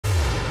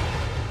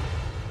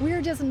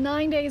We're just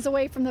 9 days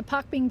away from the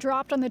puck being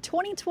dropped on the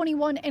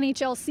 2021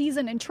 NHL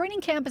season, and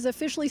training camp has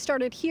officially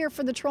started here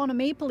for the Toronto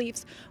Maple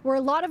Leafs, where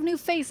a lot of new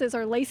faces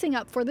are lacing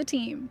up for the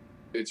team.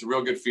 It's a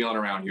real good feeling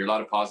around here, a lot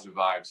of positive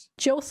vibes.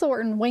 Joe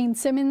Thornton, Wayne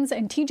Simmons,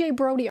 and TJ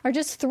Brodie are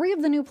just three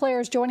of the new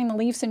players joining the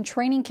Leafs in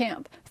training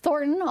camp.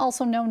 Thornton,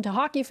 also known to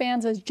hockey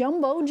fans as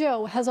Jumbo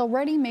Joe, has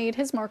already made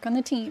his mark on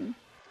the team.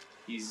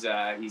 He's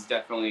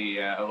definitely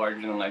a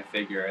larger-than-life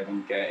figure. I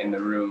think in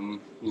the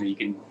room,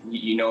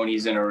 you know when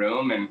he's in a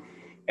room,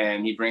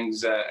 and he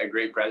brings a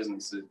great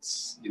presence.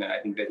 I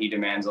think that he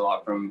demands a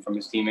lot from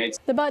his teammates.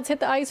 The Buds hit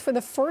the ice for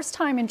the first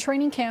time in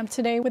training camp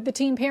today, with the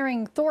team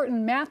pairing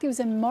Thornton, Matthews,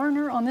 and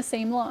Marner on the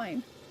same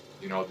line.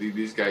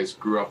 These guys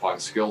grew up on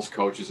skills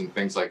coaches and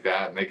things like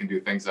that, and they can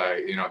do things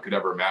I could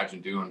ever imagine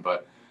doing.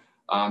 But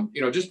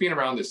just being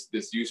around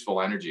this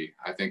useful energy,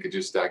 I think it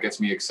just gets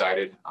me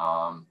excited.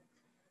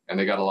 And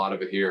they got a lot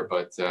of it here.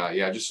 But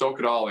just soak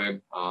it all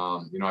in.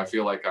 I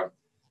feel like I'm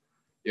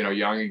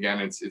young again.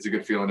 It's a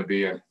good feeling to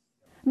be in.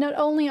 Not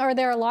only are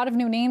there a lot of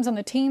new names on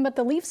the team, but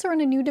the Leafs are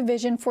in a new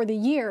division for the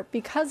year.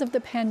 Because of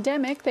the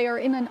pandemic, they are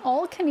in an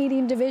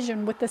all-Canadian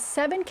division with the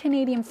 7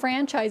 Canadian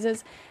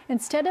franchises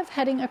instead of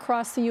heading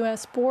across the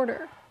U.S.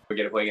 border. We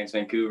get to play against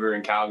Vancouver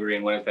and Calgary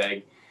and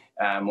Winnipeg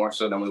more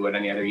so than we would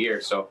any other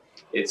year. So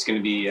it's going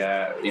to be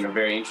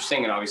very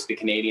interesting, and obviously the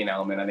Canadian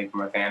element, I think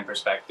from a fan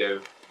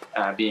perspective,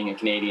 being a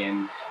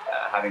Canadian,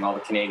 having all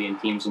the Canadian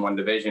teams in one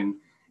division,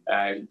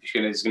 is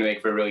going to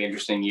make for a really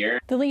interesting year.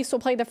 The Leafs will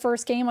play the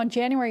first game on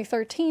January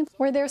 13th,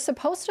 where they're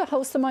supposed to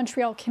host the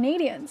Montreal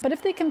Canadiens. But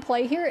if they can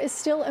play here is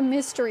still a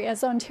mystery,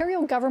 as the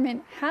Ontario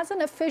government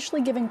hasn't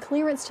officially given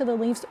clearance to the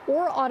Leafs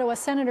or Ottawa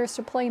Senators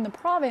to play in the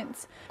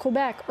province.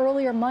 Quebec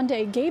earlier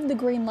Monday gave the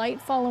green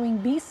light following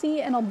BC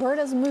and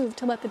Alberta's move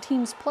to let the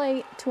teams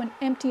play to an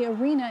empty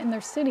arena in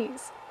their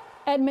cities.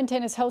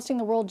 Edmonton is hosting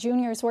the World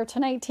Juniors, where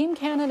tonight Team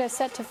Canada is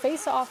set to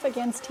face off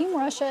against Team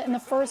Russia in the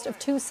first of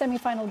 2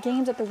 semifinal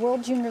games at the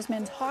World Juniors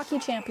Men's Hockey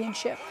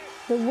Championship.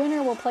 The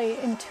winner will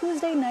play in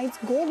Tuesday night's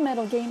gold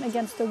medal game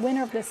against the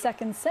winner of the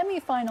second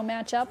semifinal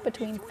matchup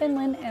between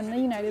Finland and the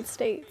United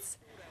States.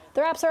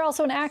 The Raps are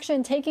also in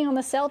action, taking on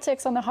the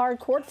Celtics on the hard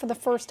court for the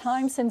first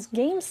time since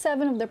Game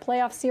 7 of their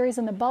playoff series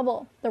in the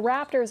bubble. The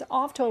Raptors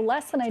off to a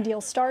less than ideal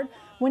start,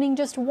 winning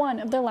just 1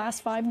 of their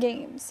last 5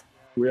 games.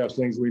 We have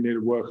things we need to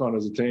work on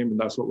as a team, and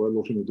that's what we're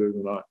looking to do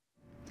tonight.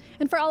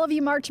 And for all of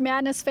you March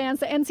Madness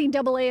fans, the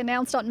NCAA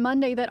announced on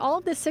Monday that all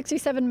of the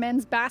 67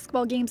 men's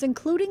basketball games,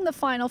 including the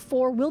Final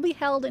Four, will be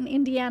held in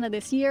Indiana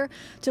this year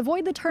to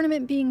avoid the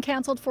tournament being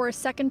canceled for a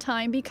second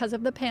time because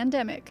of the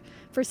pandemic.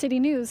 For City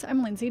News,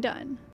 I'm Lindsay Dunn.